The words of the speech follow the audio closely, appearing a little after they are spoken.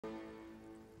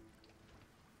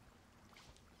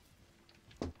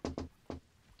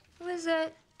Who is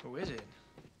it? Who is it?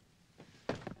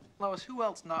 Lois, who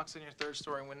else knocks on your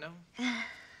third-story window?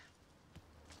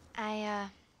 I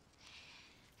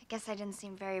guess I didn't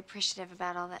seem very appreciative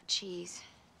about all that cheese.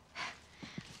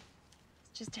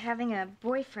 It's just having a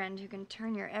boyfriend who can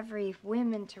turn your every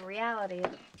whim into reality.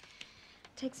 It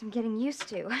takes some getting used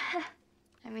to.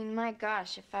 I mean, my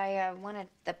gosh, if I wanted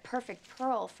the perfect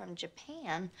pearl from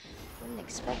Japan, I wouldn't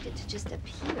expect it to just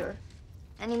appear.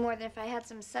 Any more than if I had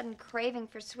some sudden craving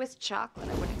for Swiss chocolate,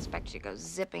 I wouldn't expect you to go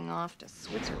zipping off to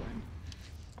Switzerland.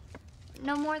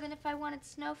 No more than if I wanted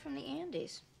snow from the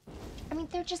Andes. I mean,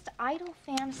 they're just idle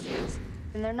fantasies,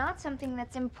 and they're not something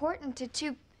that's important to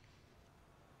two...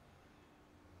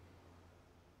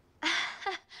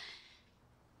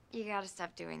 You gotta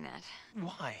stop doing that.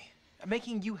 Why?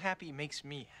 Making you happy makes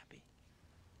me happy.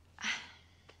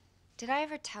 Did I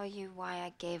ever tell you why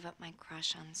I gave up my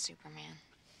crush on Superman?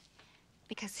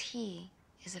 Because he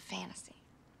is a fantasy.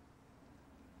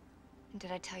 And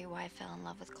did I tell you why I fell in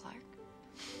love with Clark?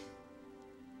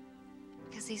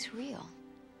 Because he's real.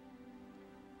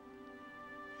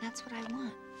 And that's what I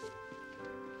want.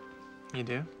 You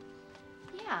do?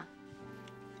 Yeah.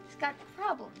 He's got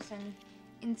problems and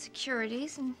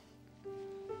insecurities and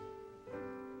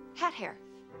hat hair.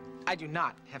 I do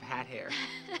not have hat hair.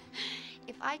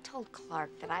 If I told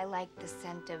Clark that I liked the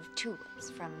scent of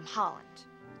tulips from Holland,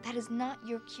 that is not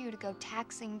your cue to go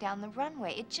taxiing down the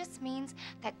runway. It just means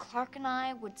that Clark and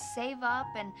I would save up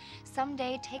and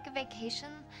someday take a vacation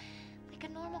like a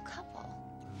normal couple.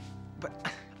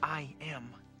 But I am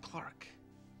Clark.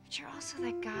 But you're also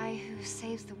that guy who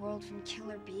saves the world from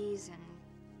killer bees and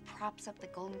props up the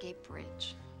Golden Gate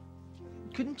Bridge.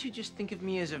 Couldn't you just think of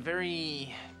me as a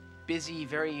very busy,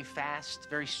 very fast,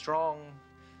 very strong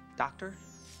doctor?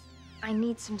 I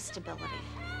need some stability.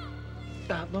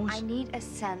 Lois? I need a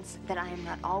sense that I am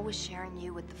not always sharing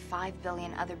you with the 5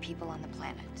 billion other people on the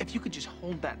planet. If you could just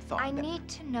hold that thought. I need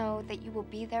to know that you will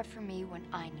be there for me when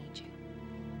I need you.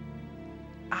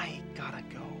 I gotta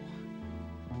go.